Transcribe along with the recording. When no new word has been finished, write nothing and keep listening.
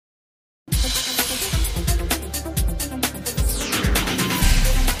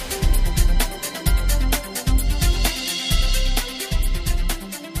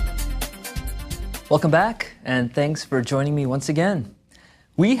Welcome back, and thanks for joining me once again.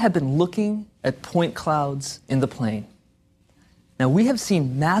 We have been looking at point clouds in the plane. Now, we have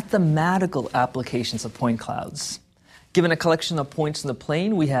seen mathematical applications of point clouds. Given a collection of points in the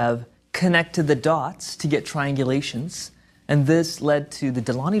plane, we have connected the dots to get triangulations, and this led to the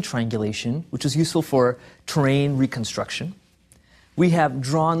Delaunay triangulation, which is useful for terrain reconstruction. We have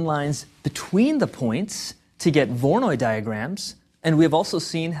drawn lines between the points to get Voronoi diagrams, and we have also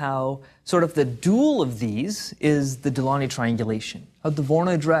seen how sort of the dual of these is the Delaunay triangulation. How the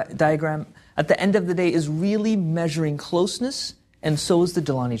Voronoi diagram, at the end of the day, is really measuring closeness, and so is the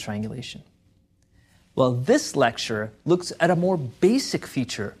Delaunay triangulation. Well, this lecture looks at a more basic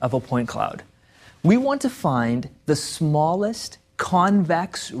feature of a point cloud. We want to find the smallest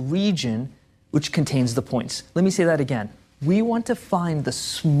convex region which contains the points. Let me say that again. We want to find the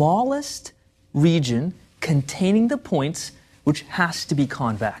smallest region containing the points which has to be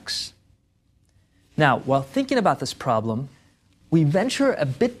convex. Now, while thinking about this problem, we venture a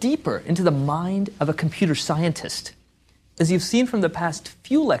bit deeper into the mind of a computer scientist. As you've seen from the past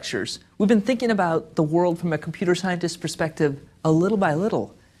few lectures, we've been thinking about the world from a computer scientist's perspective a little by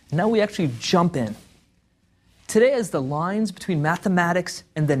little. Now we actually jump in. Today, as the lines between mathematics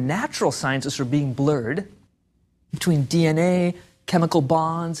and the natural sciences are being blurred, between DNA, chemical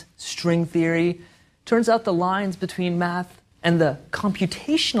bonds, string theory, turns out the lines between math and the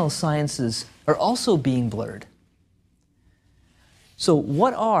computational sciences are also being blurred. So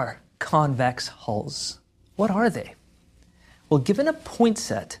what are convex hulls? What are they? Well, given a point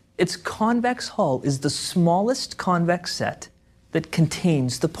set, its convex hull is the smallest convex set that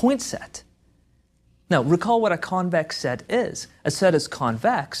contains the point set. Now, recall what a convex set is. A set is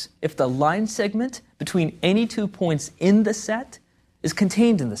convex if the line segment between any two points in the set is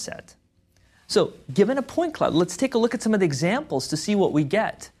contained in the set. So, given a point cloud, let's take a look at some of the examples to see what we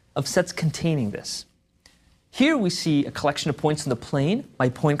get of sets containing this. Here we see a collection of points in the plane, my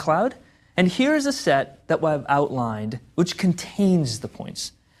point cloud, and here is a set that I've outlined which contains the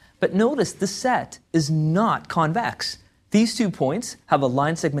points. But notice the set is not convex. These 2 points have a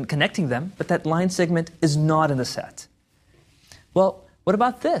line segment connecting them, but that line segment is not in the set. Well, what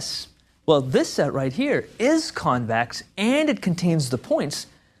about this? Well, this set right here is convex and it contains the points,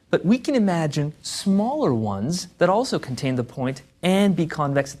 but we can imagine smaller ones that also contain the point and be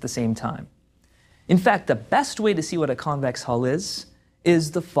convex at the same time. In fact, the best way to see what a convex hull is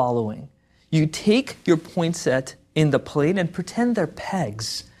the following. You take your point set in the plane and pretend they're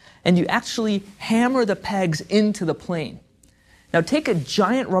pegs, and you actually hammer the pegs into the plane. Now take a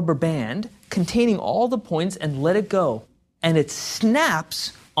giant rubber band containing all the points and let it go, and it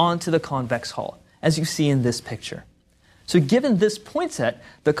snaps onto the convex hull, as you see in this picture. So given this point set,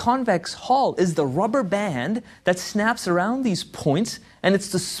 the convex hull is the rubber band that snaps around these points, and it's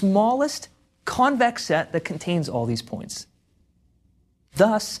the smallest convex set that contains all these points.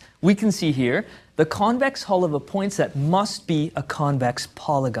 Thus, we can see here, the convex hull of a point set must be a convex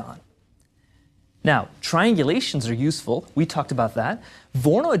polygon. Now, triangulations are useful. We talked about that.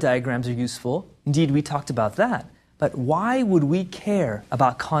 Voronoi diagrams are useful. Indeed, we talked about that. But why would we care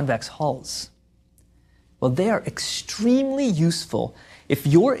about convex hulls? Well, they are extremely useful if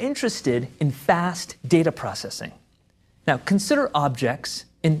you're interested in fast data processing. Now, consider objects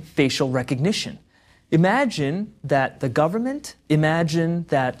in facial recognition. Imagine that the government, imagine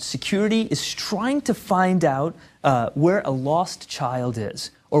that security is trying to find out where a lost child is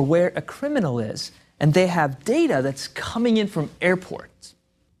or where a criminal is, and they have data that's coming in from airports.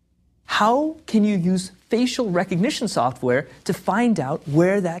 How can you use facial recognition software to find out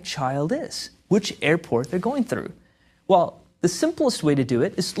where that child is, which airport they're going through? Well, the simplest way to do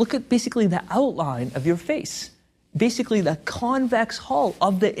it is look at basically the outline of your face, basically the convex hull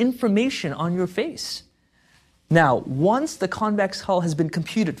of the information on your face. Now, once the convex hull has been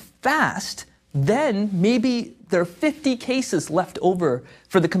computed fast, then maybe there are 50 cases left over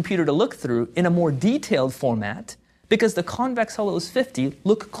for the computer to look through in a more detailed format, because the convex hull of those 50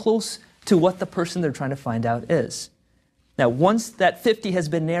 look close to what the person they're trying to find out is. Now, once that 50 has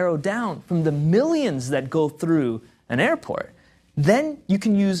been narrowed down from the millions that go through an airport, then you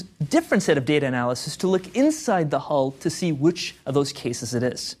can use a different set of data analysis to look inside the hull to see which of those cases it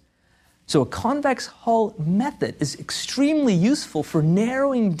is. So a convex hull method is extremely useful for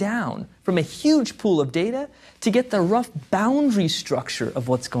narrowing down from a huge pool of data to get the rough boundary structure of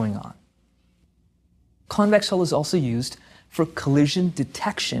what's going on. Convex hull is also used for collision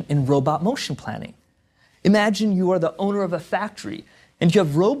detection in robot motion planning. Imagine you are the owner of a factory and you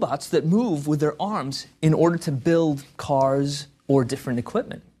have robots that move with their arms in order to build cars or different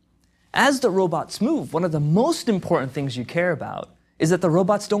equipment. As the robots move, one of the most important things you care about is that the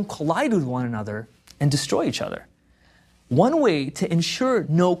robots don't collide with one another and destroy each other. One way to ensure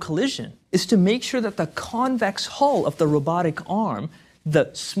no collision is to make sure that the convex hull of the robotic arm, the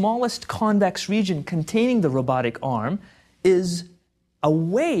smallest convex region containing the robotic arm, is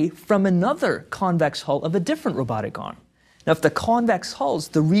away from another convex hull of a different robotic arm. Now, if the convex hulls,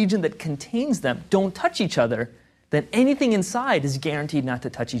 the region that contains them, don't touch each other, then anything inside is guaranteed not to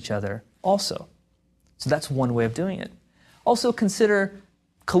touch each other also. So that's one way of doing it. Also consider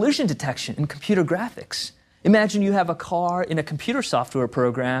collision detection in computer graphics. Imagine you have a car in a computer software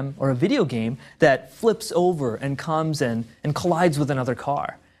program or a video game that flips over and comes and collides with another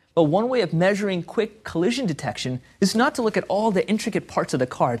car. But one way of measuring quick collision detection is not to look at all the intricate parts of the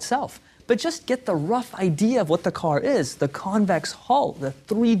car itself, but just get the rough idea of what the car is, the convex hull, the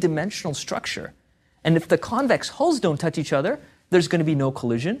three-dimensional structure. And if the convex hulls don't touch each other, there's going to be no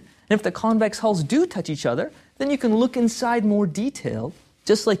collision. And if the convex hulls do touch each other, then you can look inside more detail,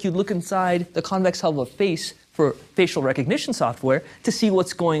 just like you'd look inside the convex hull of a face for facial recognition software to see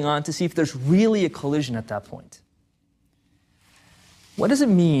what's going on, to see if there's really a collision at that point. What does it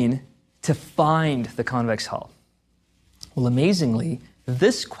mean to find the convex hull? Well, amazingly,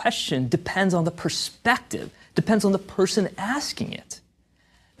 this question depends on the perspective, depends on the person asking it.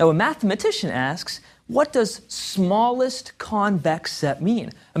 Now, a mathematician asks, what does smallest convex set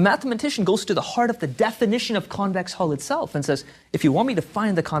mean? A mathematician goes to the heart of the definition of convex hull itself and says, if you want me to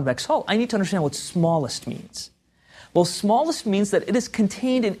find the convex hull, I need to understand what smallest means. Well, smallest means that it is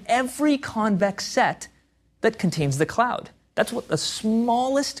contained in every convex set that contains the cloud. That's what the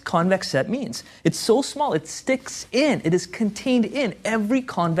smallest convex set means. It's so small, it sticks in, it is contained in every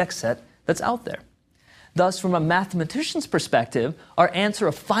convex set that's out there. Thus, from a mathematician's perspective, our answer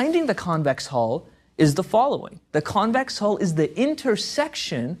of finding the convex hull is the following. The convex hull is the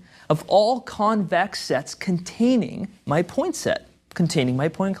intersection of all convex sets containing my point set, containing my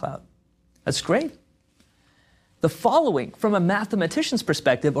point cloud. That's great. The following, from a mathematician's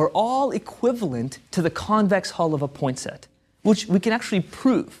perspective, are all equivalent to the convex hull of a point set, which we can actually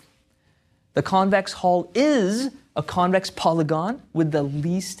prove. The convex hull is a convex polygon with the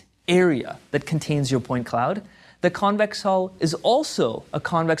least area that contains your point cloud. The convex hull is also a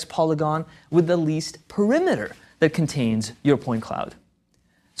convex polygon with the least perimeter that contains your point cloud.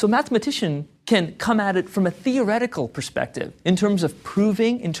 So a mathematician can come at it from a theoretical perspective in terms of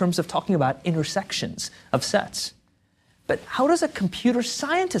proving, in terms of talking about intersections of sets. But how does a computer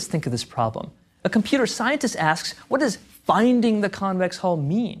scientist think of this problem? A computer scientist asks, what does finding the convex hull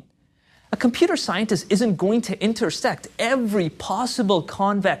mean? A computer scientist isn't going to intersect every possible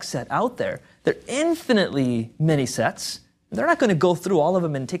convex set out there. There are infinitely many sets. They're not going to go through all of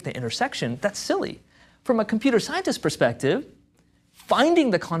them and take the intersection. That's silly. From a computer scientist perspective,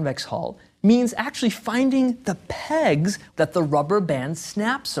 finding the convex hull means actually finding the pegs that the rubber band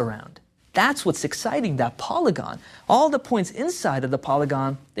snaps around. That's what's exciting, that polygon. All the points inside of the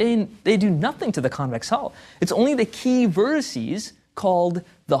polygon, they do nothing to the convex hull. It's only the key vertices called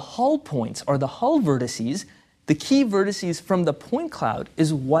the hull points, or the hull vertices. The key vertices from the point cloud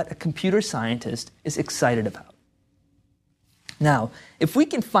is what a computer scientist is excited about. Now, if we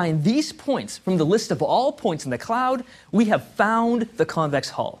can find these points from the list of all points in the cloud, we have found the convex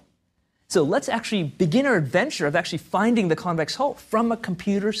hull. So let's actually begin our adventure of actually finding the convex hull from a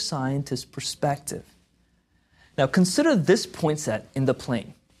computer scientist perspective. Now consider this point set in the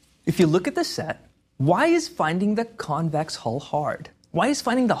plane. If you look at the set, why is finding the convex hull hard? Why is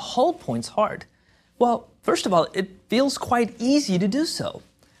finding the hull points hard? Well, first of all, it feels quite easy to do so.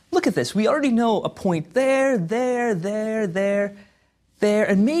 Look at this. We already know a point there, there,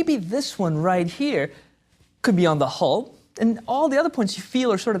 and maybe this one right here could be on the hull, and all the other points you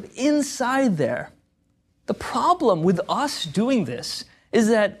feel are sort of inside there. The problem with us doing this is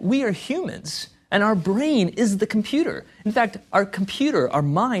that we are humans, and our brain is the computer. In fact, our computer, our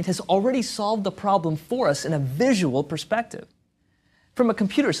mind, has already solved the problem for us in a visual perspective. From a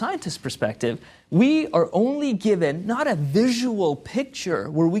computer scientist perspective, we are only given not a visual picture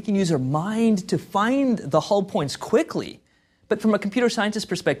where we can use our mind to find the hull points quickly, but from a computer scientist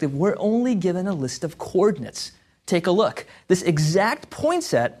perspective, we're only given a list of coordinates. Take a look. This exact point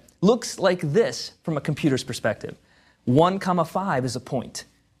set looks like this from a computer's perspective. 1, 5 is a point.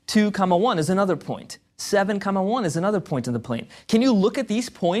 2, 1 is another point. 7, 1 is another point in the plane. Can you look at these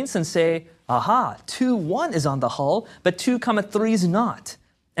points and say, aha, 2, 1 is on the hull, but 2, 3 is not.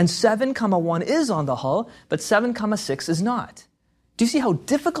 And 7, 1 is on the hull, but 7, 6 is not. Do you see how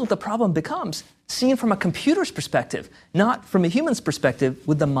difficult the problem becomes, seen from a computer's perspective, not from a human's perspective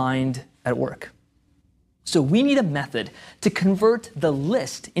with the mind at work? So we need a method to convert the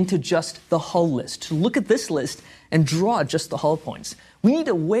list into just the hull list, to look at this list and draw just the hull points. We need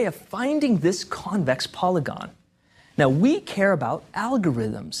a way of finding this convex polygon. Now, we care about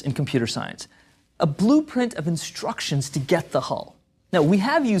algorithms in computer science, a blueprint of instructions to get the hull. Now, we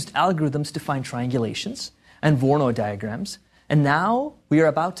have used algorithms to find triangulations and Voronoi diagrams, and now we are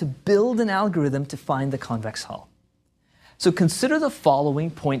about to build an algorithm to find the convex hull. So consider the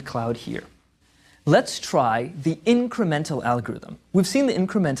following point cloud here. Let's try the incremental algorithm. We've seen the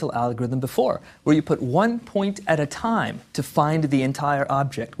incremental algorithm before, where you put 1 point at a time to find the entire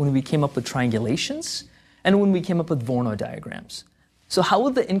object when we came up with triangulations and when we came up with Voronoi diagrams. So how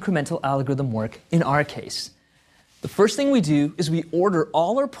would the incremental algorithm work in our case? The first thing we do is we order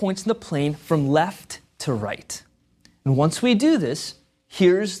all our points in the plane from left to right. And once we do this,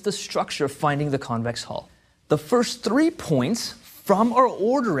 here's the structure of finding the convex hull. The first 3 points from our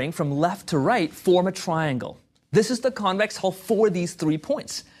ordering from left to right form a triangle. This is the convex hull for these 3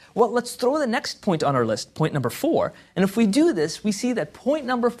 points. Well, let's throw the next point on our list, point number 4. And if we do this, we see that point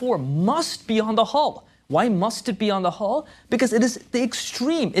number 4 must be on the hull. Why must it be on the hull? Because it is the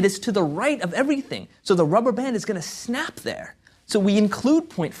extreme. It is to the right of everything. So the rubber band is going to snap there. So we include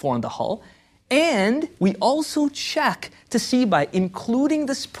point 4 on the hull. And we also check to see by including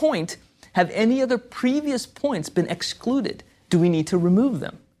this point, have any other previous points been excluded? Do we need to remove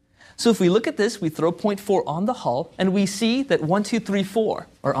them? So if we look at this, we throw point 4 on the hull, and we see that 1, 2, 3, 4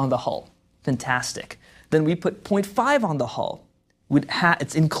 are on the hull. Fantastic. Then we put point 5 on the hull.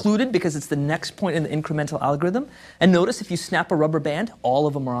 It's included because it's the next point in the incremental algorithm. And notice if you snap a rubber band, all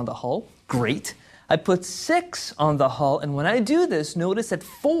of them are on the hull. Great. I put 6 on the hull, and when I do this, notice that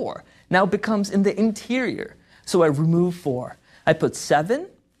 4 now becomes in the interior. So I remove 4. I put 7,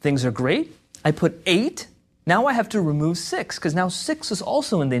 things are great. I put 8, now I have to remove 6, because now 6 is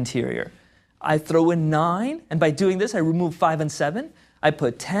also in the interior. I throw in 9, and by doing this, I remove 5 and 7. I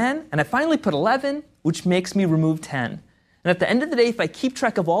put 10, and I finally put 11, which makes me remove 10. And at the end of the day, if I keep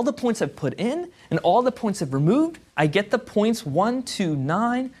track of all the points I've put in and all the points I've removed, I get the points 1, 2,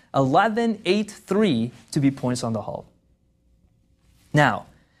 9, 11, 8, 3 to be points on the hull. Now,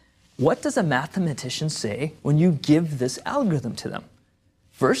 what does a mathematician say when you give this algorithm to them?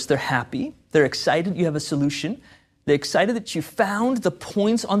 First, they're happy. They're excited you have a solution. They're excited that you found the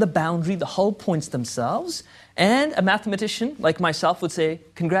points on the boundary, the hull points themselves. And a mathematician like myself would say,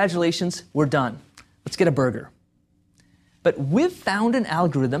 congratulations, we're done. Let's get a burger. But we've found an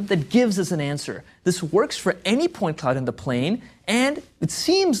algorithm that gives us an answer. This works for any point cloud in the plane, and it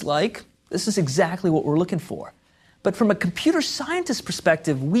seems like this is exactly what we're looking for. But from a computer scientist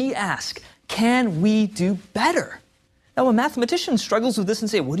perspective, we ask, can we do better? Now, a mathematician struggles with this and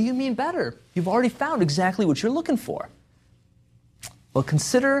say, what do you mean better? You've already found exactly what you're looking for. Well,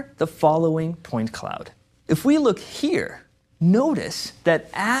 consider the following point cloud. If we look here, notice that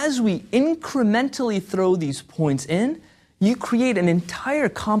as we incrementally throw these points in, you create an entire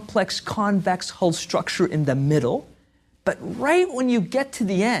complex convex hull structure in the middle. But right when you get to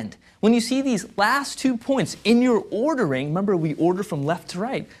the end, when you see these last 2 points in your ordering, remember we order from left to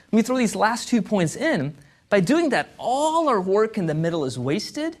right, when we throw these last 2 points in, by doing that, all our work in the middle is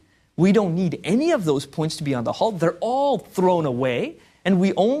wasted. We don't need any of those points to be on the hull. They're all thrown away, and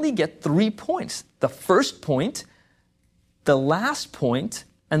we only get 3 points. The first point, the last point,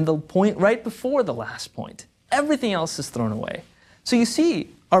 and the point right before the last point. Everything else is thrown away. So you see,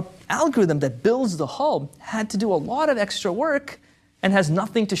 our algorithm that builds the hull had to do a lot of extra work and has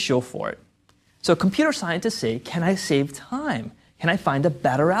nothing to show for it. So computer scientists say, can I save time? Can I find a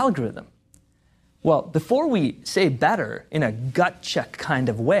better algorithm? Well, before we say better in a gut check kind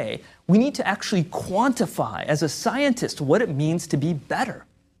of way, we need to actually quantify as a scientist what it means to be better.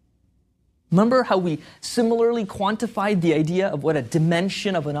 Remember how we similarly quantified the idea of what a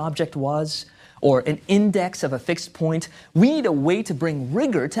dimension of an object was, or an index of a fixed point? We need a way to bring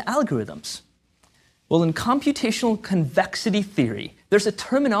rigor to algorithms. Well, in computational convexity theory, there's a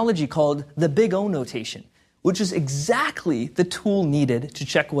terminology called the big O notation, which is exactly the tool needed to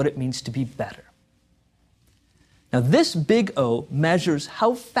check what it means to be better. Now, this big O measures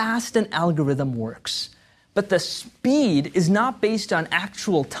how fast an algorithm works, but the speed is not based on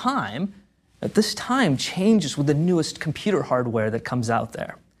actual time. This time changes with the newest computer hardware that comes out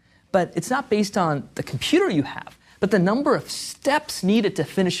there. But it's not based on the computer you have, but the number of steps needed to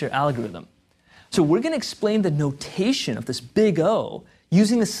finish your algorithm. So we're going to explain the notation of this big O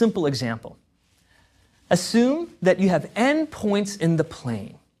using a simple example. Assume that you have n points in the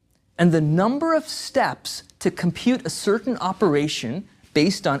plane, and the number of steps to compute a certain operation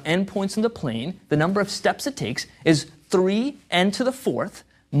based on n points in the plane, the number of steps it takes, is 3n to the 4th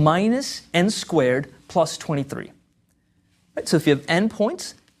minus n squared plus 23. Right, so if you have n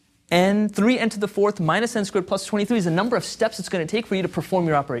points, 3n to the fourth minus n squared plus 23 is the number of steps it's going to take for you to perform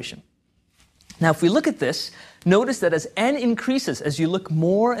your operation. Now, if we look at this, notice that as n increases, as you look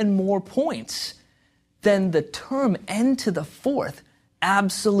more and more points, then the term n to the fourth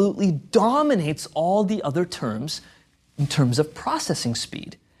absolutely dominates all the other terms in terms of processing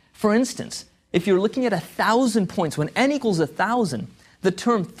speed. For instance, if you're looking at 1,000 points, when n equals 1,000, the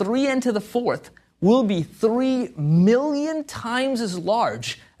term 3n to the fourth will be 3 million times as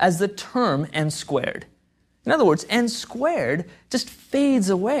large as the term n squared. In other words, n squared just fades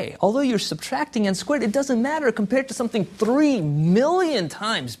away. Although you're subtracting n squared, it doesn't matter compared to something 3 million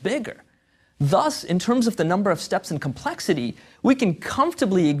times bigger. Thus, in terms of the number of steps and complexity, we can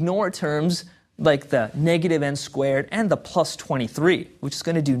comfortably ignore terms like the negative n squared and the plus 23, which is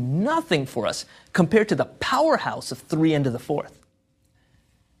going to do nothing for us compared to the powerhouse of 3n to the fourth.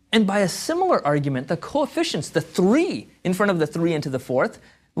 And by a similar argument, the coefficients, the 3 in front of the 3n to the fourth,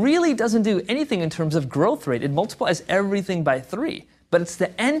 really doesn't do anything in terms of growth rate. It multiplies everything by 3. But it's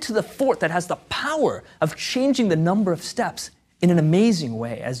the n to the fourth that has the power of changing the number of steps in an amazing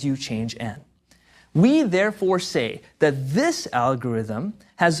way as you change n. We therefore say that this algorithm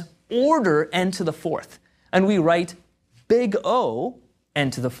has order n to the fourth, and we write big O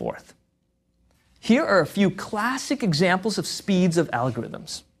n to the fourth. Here are a few classic examples of speeds of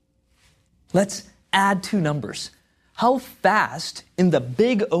algorithms. Let's add two numbers. How fast in the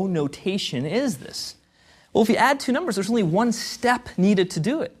big O notation is this? Well, if you add two numbers, there's only one step needed to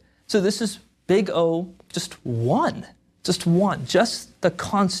do it. So this is big O, just one, just the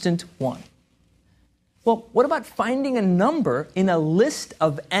constant 1. Well, what about finding a number in a list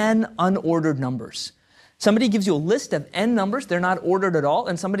of n unordered numbers? Somebody gives you a list of n numbers, they're not ordered at all,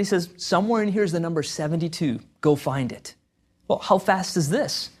 and somebody says, somewhere in here is the number 72, go find it. Well, how fast is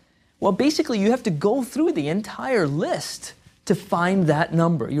this? Well, basically, you have to go through the entire list to find that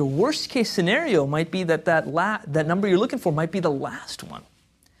number. Your worst case scenario might be that that number you're looking for might be the last one.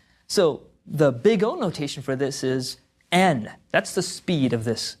 So the big O notation for this is n. That's the speed of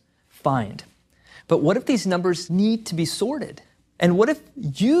this find. But what if these numbers need to be sorted? And what if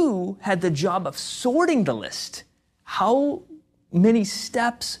you had the job of sorting the list? How many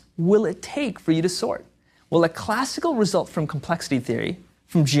steps will it take for you to sort? Well, a classical result from complexity theory,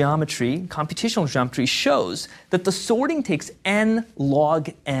 from geometry, computational geometry, shows that the sorting takes n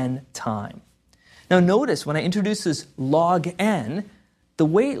log n time. Now notice when I introduce this log n, the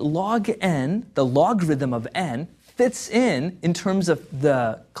way log n, the logarithm of n, fits in terms of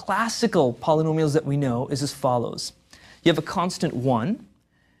the classical polynomials that we know is as follows. You have a constant 1,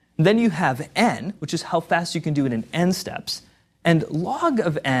 then you have n, which is how fast you can do it in n steps, and log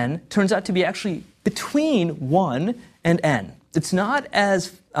of n turns out to be actually between 1 and n. It's not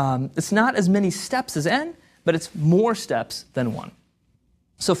as many steps as n, but it's more steps than 1.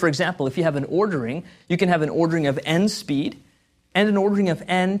 So for example, if you have an ordering, you can have an ordering of n speed and an ordering of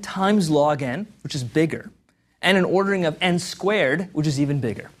n times log n, which is bigger, and an ordering of n squared, which is even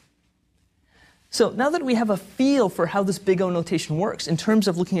bigger. So now that we have a feel for how this big O notation works in terms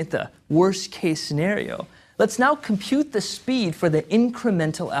of looking at the worst case scenario, let's now compute the speed for the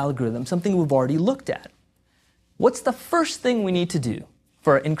incremental algorithm, something we've already looked at. What's the first thing we need to do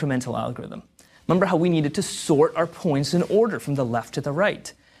for our incremental algorithm? Remember how we needed to sort our points in order from the left to the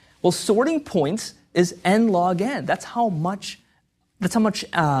right. Well, sorting points is n log n. That's how much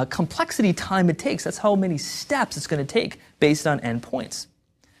complexity time it takes. That's how many steps it's going to take based on n points.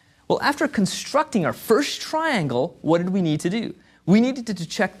 Well, after constructing our first triangle, what did we need to do? We needed to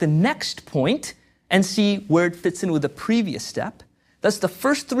check the next point and see where it fits in with the previous step. Thus, the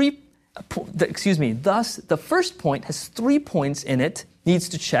first point has 3 points in it, needs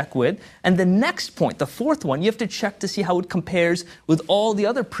to check with, and the next point, the fourth one, you have to check to see how it compares with all the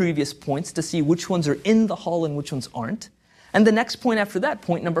other previous points to see which ones are in the hull and which ones aren't. And the next point after that,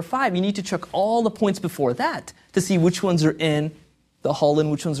 point number 5, you need to check all the points before that to see which ones are in the hull and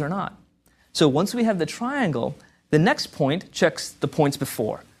which ones are not. So once we have the triangle, the next point checks the points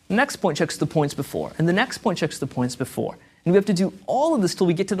before. The next point checks the points before. And the next point checks the points before. And we have to do all of this till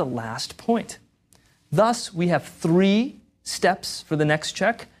we get to the last point. Thus, we have 3 steps for the next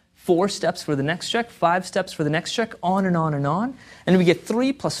check, 4 steps for the next check, 5 steps for the next check, on and on and on. And we get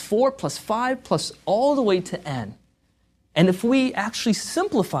 3 plus 4 plus 5 plus all the way to n. And if we actually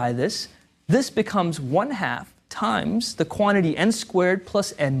simplify this, this becomes 1/2 times the quantity n squared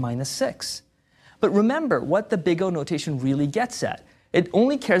plus n minus 6. But remember what the big O notation really gets at. It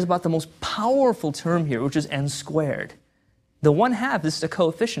only cares about the most powerful term here, which is n squared. The 1/2 is a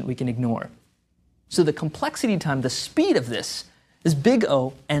coefficient we can ignore. So the complexity time, the speed of this, is big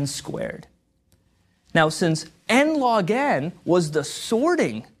O n squared. Now, since n log n was the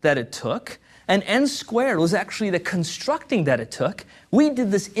sorting that it took, and n squared was actually the constructing that it took, we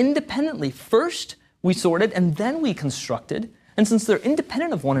did this independently. First, we sorted, and then we constructed. And since they're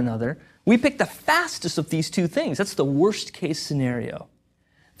independent of one another, we picked the fastest of these two things. That's the worst case scenario.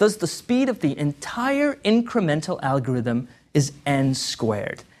 Thus, the speed of the entire incremental algorithm is n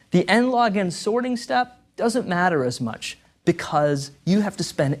squared. The n log n sorting step doesn't matter as much because you have to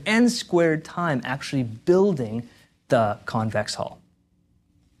spend n squared time actually building the convex hull.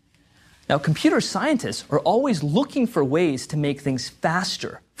 Now, computer scientists are always looking for ways to make things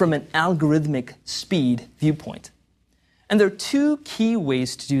faster from an algorithmic speed viewpoint. And there are two key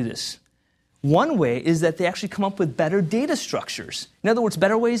ways to do this. One way is that they actually come up with better data structures. In other words,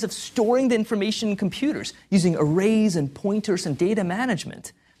 better ways of storing the information in computers using arrays and pointers and data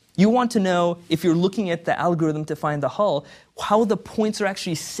management. You want to know, if you're looking at the algorithm to find the hull, how the points are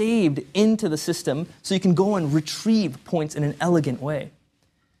actually saved into the system so you can go and retrieve points in an elegant way.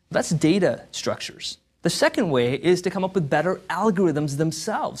 That's data structures. The second way is to come up with better algorithms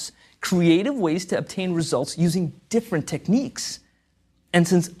themselves, creative ways to obtain results using different techniques. And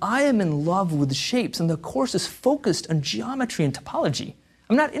since I am in love with shapes and the course is focused on geometry and topology,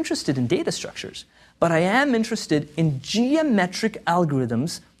 I'm not interested in data structures, but I am interested in geometric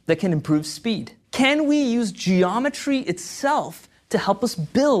algorithms that can improve speed. Can we use geometry itself to help us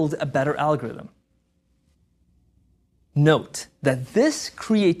build a better algorithm? Note that this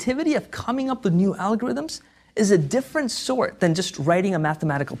creativity of coming up with new algorithms is a different sort than just writing a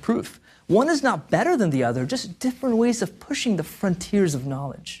mathematical proof. One is not better than the other, just different ways of pushing the frontiers of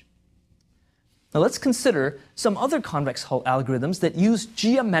knowledge. Now let's consider some other convex hull algorithms that use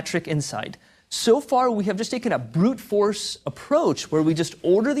geometric insight. So far, we have just taken a brute force approach where we just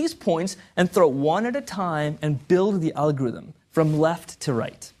order these points and throw one at a time and build the algorithm from left to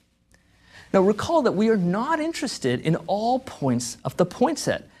right. Now recall that we are not interested in all points of the point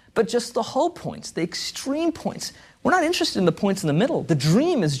set, but just the hull points, the extreme points. We're not interested in the points in the middle. The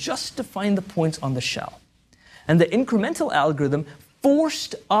dream is just to find the points on the shell. And the incremental algorithm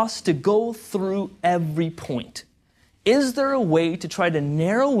forced us to go through every point. Is there a way to try to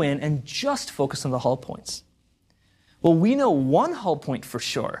narrow in and just focus on the hull points? Well, we know one hull point for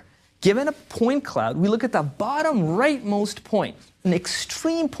sure. Given a point cloud, we look at the bottom rightmost point, an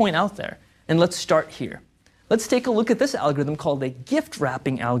extreme point out there. And let's start here. Let's take a look at this algorithm called the gift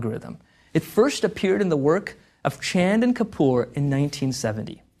wrapping algorithm. It first appeared in the work of Chand and Kapoor in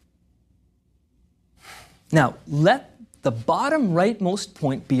 1970. Now, let the bottom rightmost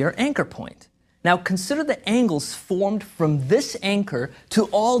point be our anchor point. Now consider the angles formed from this anchor to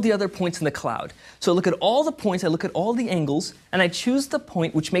all the other points in the cloud. So I look at all the points, I look at all the angles, and I choose the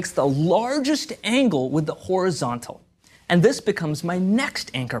point which makes the largest angle with the horizontal. And this becomes my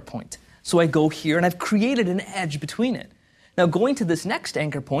next anchor point. So I go here and I've created an edge between it. Now going to this next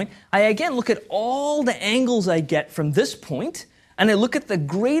anchor point, I again look at all the angles I get from this point, and I look at the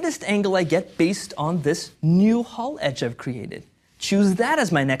greatest angle I get based on this new hull edge I've created. Choose that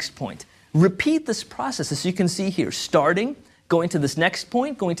as my next point. Repeat this process as you can see here, starting, going to this next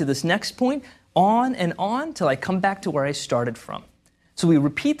point, going to this next point, on and on till I come back to where I started from. So we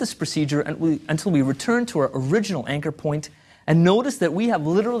repeat this procedure until we return to our original anchor point, and notice that we have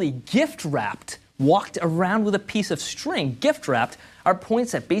literally gift wrapped, walked around with a piece of string, gift wrapped our point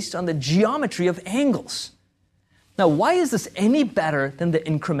set based on the geometry of angles. Now, why is this any better than the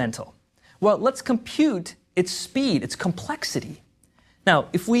incremental? Well, let's compute its speed, its complexity. Now,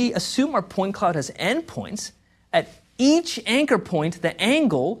 if we assume our point cloud has n points, at each anchor point, the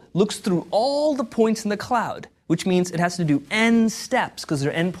angle looks through all the points in the cloud, which means it has to do n steps because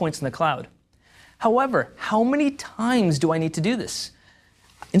there are n points in the cloud. However, how many times do I need to do this?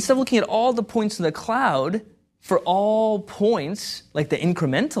 Instead of looking at all the points in the cloud for all points, like the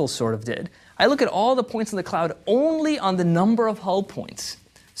incremental sort of did, I look at all the points in the cloud only on the number of hull points.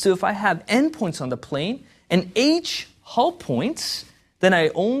 So if I have n points on the plane and h hull points, then I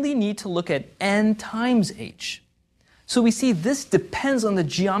only need to look at n times h. So we see this depends on the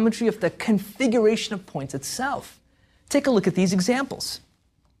geometry of the configuration of points itself. Take a look at these examples.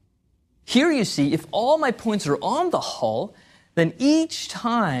 Here you see if all my points are on the hull, then each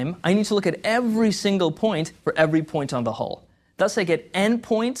time I need to look at every single point for every point on the hull. Thus I get n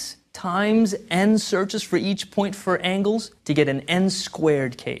points times n searches for each point for angles to get an n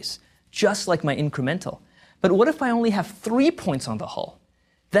squared case, just like my incremental. But what if I only have 3 points on the hull?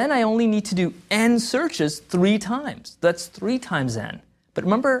 Then I only need to do n searches 3 times. That's 3 times n. But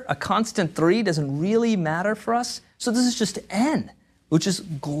remember, a constant 3 doesn't really matter for us, so this is just n, which is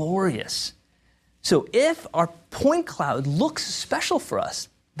glorious. So if our point cloud looks special for us,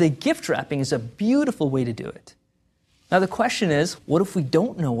 the gift wrapping is a beautiful way to do it. Now the question is, what if we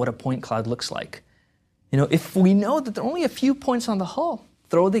don't know what a point cloud looks like? If we know that there are only a few points on the hull,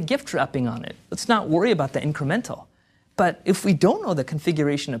 throw the gift wrapping on it. Let's not worry about the incremental. But if we don't know the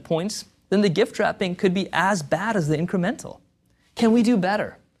configuration of points, then the gift wrapping could be as bad as the incremental. Can we do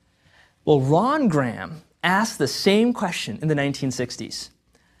better? Well, Ron Graham asked the same question in the 1960s.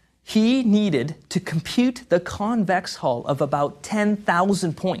 He needed to compute the convex hull of about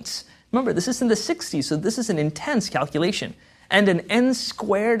 10,000 points. Remember, this is in the 60s, so this is an intense calculation. And an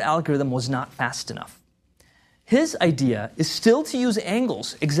n-squared algorithm was not fast enough. His idea is still to use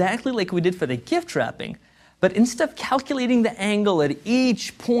angles, exactly like we did for the gift wrapping, but instead of calculating the angle at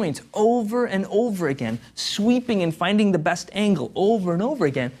each point over and over again, sweeping and finding the best angle over and over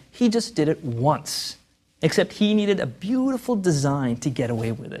again, he just did it once. Except he needed a beautiful design to get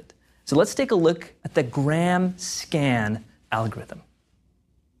away with it. So let's take a look at the Graham scan algorithm.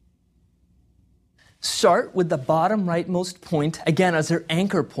 Start with the bottom rightmost point, again as our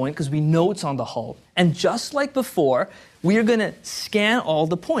anchor point because we know it's on the hull. And just like before, we are going to scan all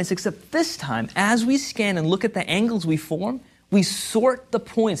the points, except this time, as we scan and look at the angles we form, we sort the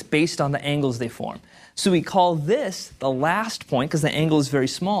points based on the angles they form. So we call this the last point because the angle is very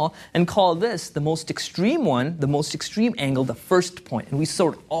small, and call this the most extreme one, the most extreme angle, the first point. And we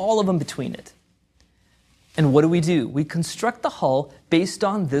sort all of them between it. And what do? We construct the hull based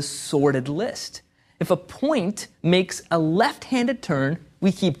on this sorted list. If a point makes a left-handed turn,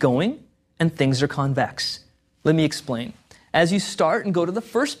 we keep going, and things are convex. Let me explain. As you start and go to the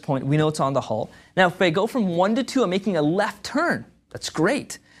first point, we know it's on the hull. Now, if I go from 1 to 2, I'm making a left turn. That's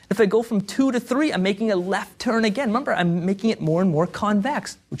great. If I go from 2 to 3, I'm making a left turn again. Remember, I'm making it more and more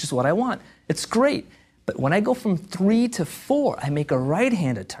convex, which is what I want. It's great. But when I go from 3 to 4, I make a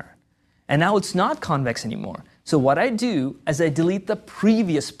right-handed turn. And now it's not convex anymore. So what I do is I delete the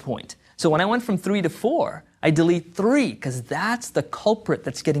previous point. So when I went from 3 to 4, I delete 3 because that's the culprit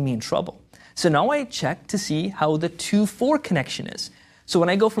that's getting me in trouble. So now I check to see how the 2-4 connection is. So when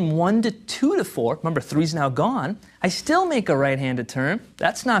I go from 1 to 2 to 4, remember 3 is now gone, I still make a right-handed turn.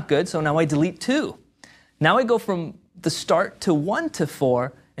 That's not good, so now I delete 2. Now I go from the start to 1 to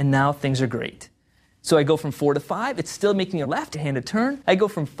 4, and now things are great. So I go from 4 to 5, it's still making a left-handed turn. I go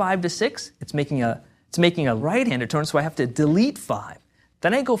from 5 to 6, it's making a right-handed turn, so I have to delete 5.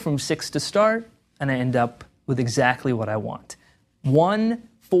 Then I go from 6 to start, and I end up with exactly what I want. 1,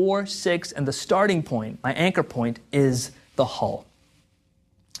 4, 6, and the starting point, my anchor point, is the hull.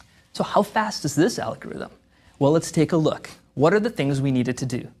 So how fast is this algorithm? Well, let's take a look. What are the things we needed to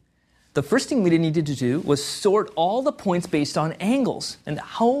do? The first thing we needed to do was sort all the points based on angles. And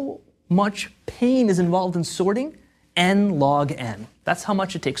how much pain is involved in sorting? N log n. That's how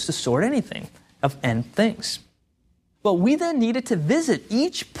much it takes to sort anything of n things. Well, we then needed to visit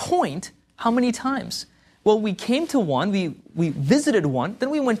each point how many times? Well, we came to 1, we visited 1,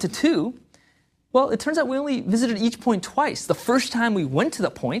 then we went to 2. Well, it turns out we only visited each point twice. The first time we went to the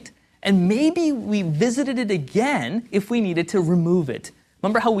point, and maybe we visited it again if we needed to remove it.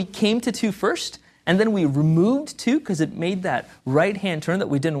 Remember how we came to 2 first, and then we removed 2 because it made that right-hand turn that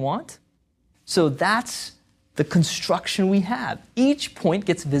we didn't want? So that's the construction we have. Each point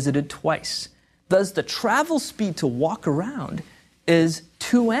gets visited twice. Thus, the travel speed to walk around is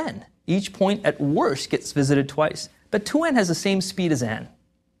 2n. Each point at worst gets visited twice, but 2n has the same speed as n.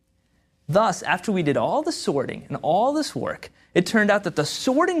 Thus, after we did all the sorting and all this work, it turned out that the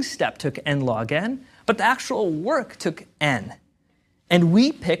sorting step took n log n, but the actual work took n. And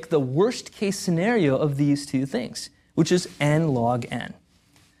we pick the worst case scenario of these two things, which is n log n.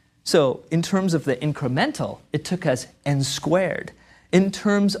 So in terms of the incremental, it took us n squared. In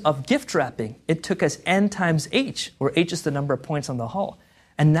terms of gift wrapping, it took us n times h, where h is the number of points on the hull.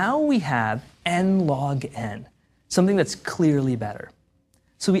 And now we have n log n, something that's clearly better.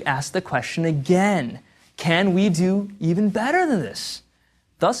 So we ask the question again, can we do even better than this?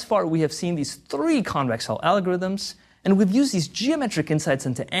 Thus far, we have seen these 3 convex hull algorithms, and we've used these geometric insights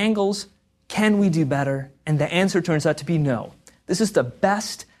into angles. Can we do better? And the answer turns out to be no. This is the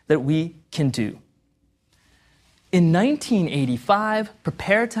best that we can do. In 1985,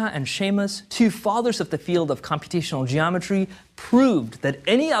 Properta and Seamus, 2 fathers of the field of computational geometry, proved that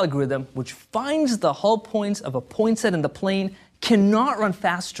any algorithm which finds the hull points of a point set in the plane cannot run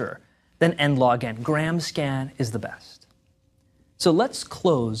faster than n log n. Graham scan is the best. So let's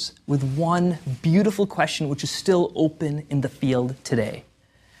close with one beautiful question which is still open in the field today.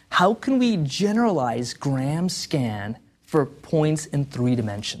 How can we generalize Graham scan for points in 3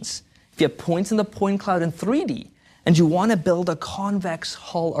 dimensions? If you have points in the point cloud in 3D, and you want to build a convex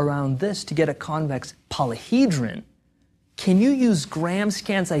hull around this to get a convex polyhedron, Can you use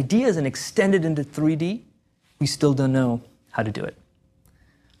Graham-Scans ideas and extend it into 3D? We still don't know how to do it.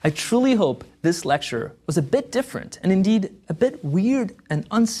 I truly hope this lecture was a bit different and indeed a bit weird and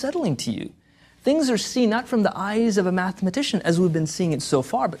unsettling to you. Things are seen not from the eyes of a mathematician as we've been seeing it so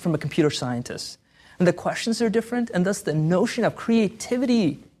far, but from a computer scientist. And the questions are different, and thus the notion of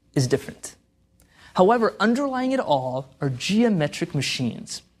creativity is different. However, underlying it all are geometric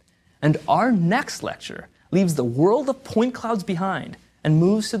machines. And our next lecture leaves the world of point clouds behind and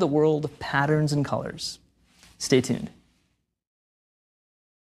moves to the world of patterns and colors. Stay tuned.